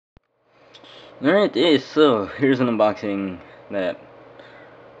Alright, so here's an unboxing that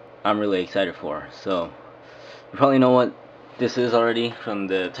I'm really excited for. So, you probably know what this is already from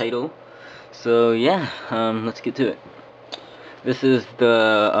the title. So yeah, let's get to it. This is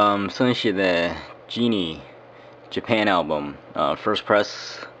the the Genie Japan album, first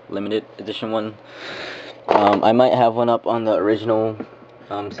press limited edition one. I might have one up on the original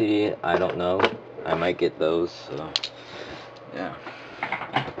CD. I don't know. I might get those. So yeah.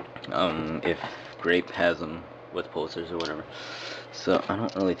 If Grape has them with posters or whatever. So I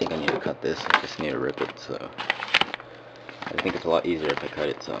don't really think I need to cut this. I just need to rip it. So I think it's a lot easier if I cut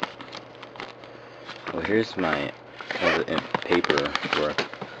it. So well, here's my paper work.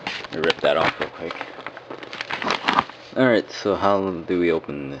 Let me rip that off real quick. Alright, so how do we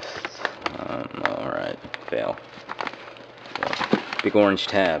open this? Alright, fail. So, big orange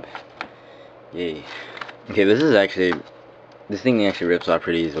tab. Yay. Okay, this thing actually rips off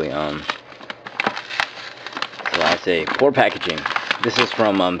pretty easily. So I say poor packaging. This is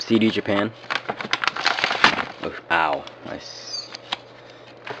from CD Japan. Oh, ow! I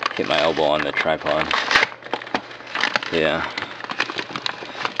hit my elbow on the tripod. Yeah.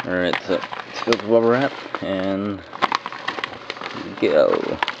 Alright, so let's fill the rubber wrap and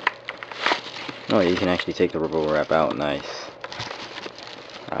go. Oh, you can actually take the rubber wrap out. Nice.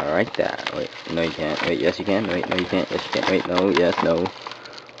 Alright, that. Wait, no, you can't. Wait, yes, you can. Wait, no, you can't. Yes, you can't. Wait, no, yes, no.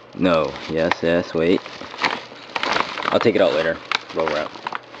 No, yes, yes, wait. I'll take it out later. Rubber wrap.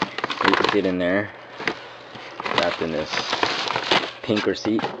 You can see it in there. Wrapped in this pink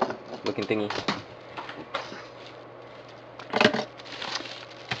receipt looking thingy.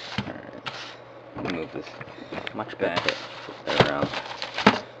 Alright. Let me move this much better. Flip that around.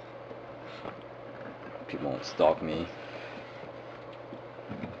 People won't stalk me.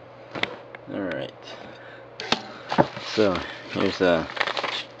 Alright. So, here's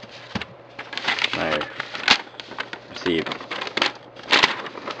my receipt.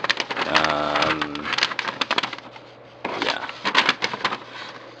 Yeah.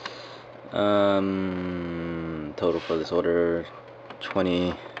 Total for this order,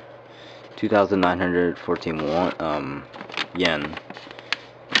 2,914 yen.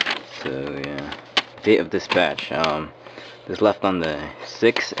 So yeah. Date of dispatch. This left on the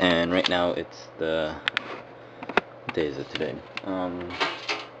 6th, and right now it's the, what day is it today?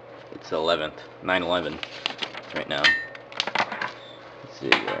 It's the 11th, 9/11 right now. Let's see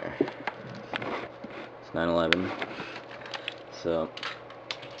there. It's 9/11. So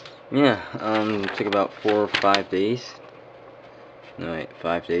yeah, it took about 4 or 5 days. No wait,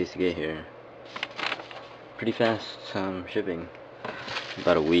 5 days to get here. Pretty fast shipping.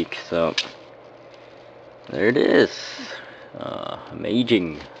 About a week. So there it is.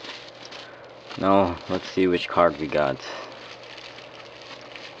 Amazing. Now let's see which card we got.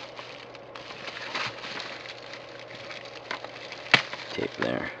 Tape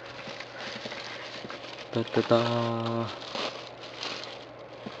there. Da, da, da.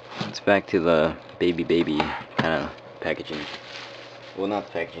 It's back to the baby kind of packaging. Well, not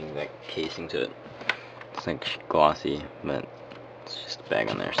the packaging, like casing to it. It's like glossy, but it's just a bag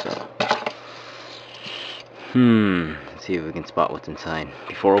on there. So let's see if we can spot what's inside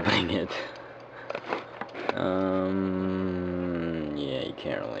before opening it. Yeah, you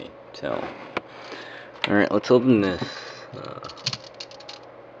can't really tell. Alright, let's open this. I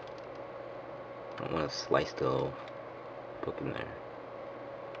don't want to slice the whole book in there.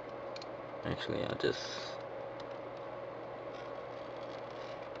 Actually, I'll just...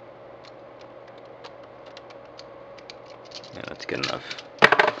 yeah, that's good enough.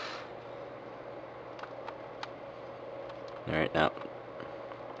 Alright, now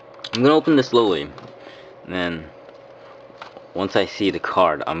I'm gonna open this slowly, and then once I see the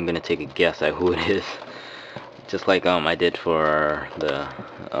card, I'm gonna take a guess at who it is. Just like I did for the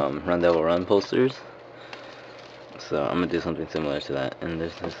Run Devil Run posters. So I'm gonna do something similar to that. And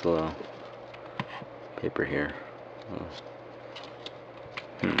there's this little paper here.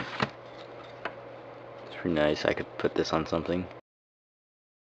 It's pretty nice. I could put this on something.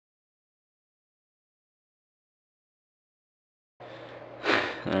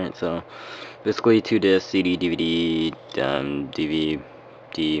 Alright, so basically 2 discs, CD, DVD,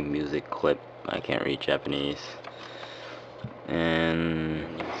 DVD, music clip. I can't read Japanese.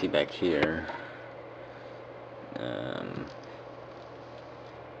 And you can see back here,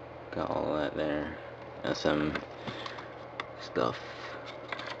 got all that there. Some stuff.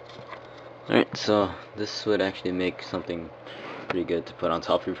 Alright, so this would actually make something pretty good to put on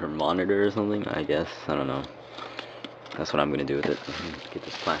top of your monitor or something, I guess. I don't know. That's what I'm gonna do with it. Get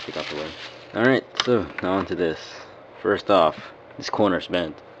this plastic out the way. Alright, so now onto this. First off, this corner's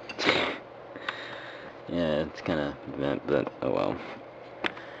bent. Yeah, it's kind of bent, but oh well.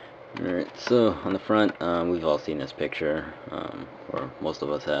 Alright, so on the front, we've all seen this picture, or most of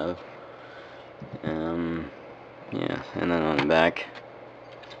us have. Yeah, and then on the back,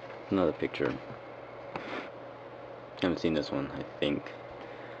 another picture. Haven't seen this one, I think.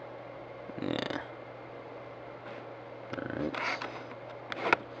 Yeah. Alright.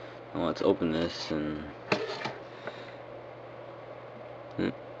 Well, let's open this and...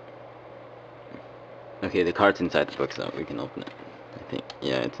 Okay, the card's inside the book, so we can open it. I think.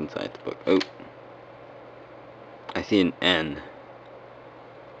 Yeah, it's inside the book. Oh. I see an N.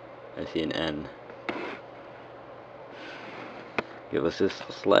 I see an N. Okay, let's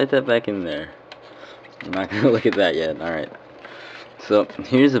just slide that back in there. I'm not gonna look at that yet. Alright. So,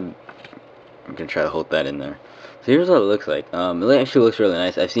 here's a... I'm gonna try to hold that in there. So here's what it looks like. It actually looks really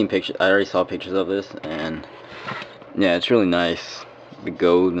nice. I've seen pictures. I already saw pictures of this, and yeah, it's really nice. The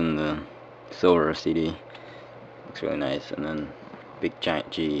gold and the silver CD looks really nice, and then big giant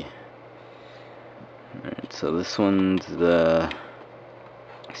G. Alright, so this one's the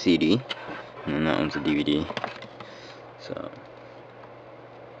CD, and then that one's the DVD. So,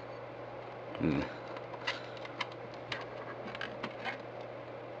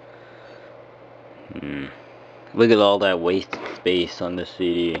 look at all that wasted space on the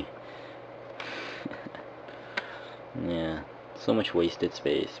CD. Yeah, so much wasted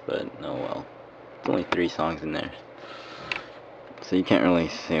space, but oh well. It's only 3 songs in there, so you can't really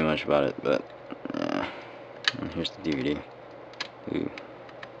say much about it, but yeah. And here's the DVD. Ooh.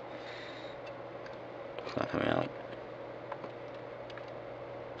 It's not coming out.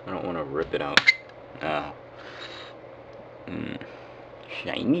 I don't want to rip it out. Oh.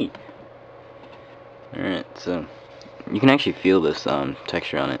 Shiny. Alright, so you can actually feel this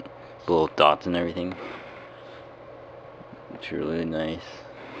texture on it. The little dots and everything. It's really nice.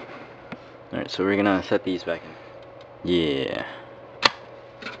 Alright, so we're gonna set these back in. Yeah.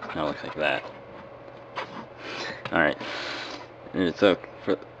 Now it looks like that. Alright. So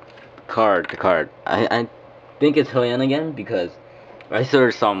for the card. I think it's Hyeon again because I sort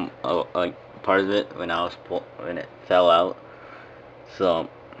of saw like part of it when it fell out. So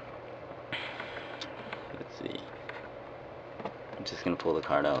let's see. I'm just gonna pull the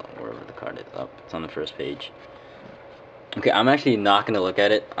card out wherever the card is up. It's on the first page. Okay, I'm actually not gonna look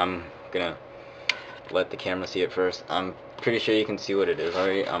at it. I'm gonna let the camera see it first. I'm pretty sure you can see what it is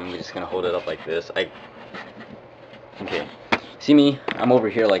already. I'm just gonna hold it up like this. Okay. See me? I'm over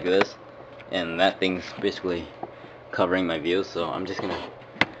here like this, and that thing's basically covering my view, so I'm just gonna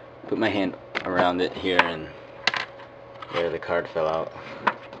put my hand around it here and there the card fell out.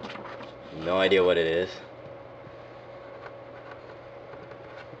 No idea what it is.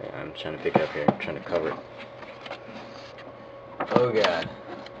 I'm trying to pick it up here, I'm trying to cover it. Oh god.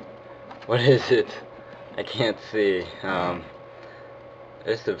 What is it? I can't see. I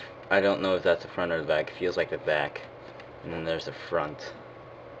don't know if that's the front or the back. It feels like the back. And then there's the front.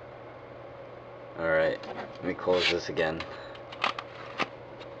 Alright, let me close this again.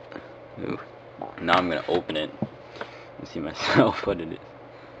 Ooh. Now I'm gonna open it and see myself what it is.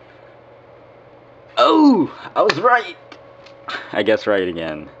 Oh! I was right! I guess right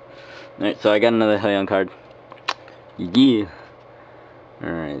again. Alright, so I got another Hyeon card. Yeah.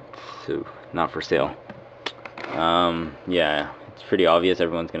 Alright, so not for sale. Yeah, it's pretty obvious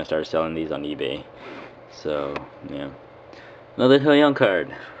everyone's gonna start selling these on eBay. So, yeah. Another Hyeon card.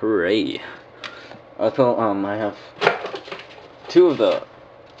 Hooray. Also, I have 2 of the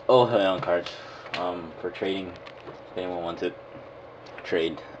old Hyeon cards, for trading, if anyone wants it.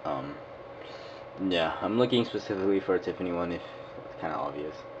 Trade. Yeah, I'm looking specifically for a Tiffany one, if it's kinda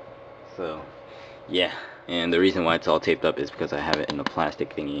obvious. So, yeah. And the reason why it's all taped up is because I have it in a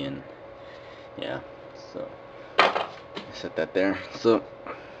plastic thingy, and yeah, so set that there. So,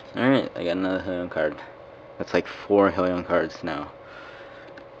 alright, I got another Hyeon card. That's like 4 Hyeon cards now.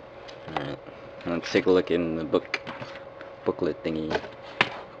 Alright, let's take a look in the booklet thingy.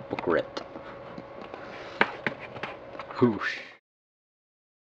 Booklet. Whoosh.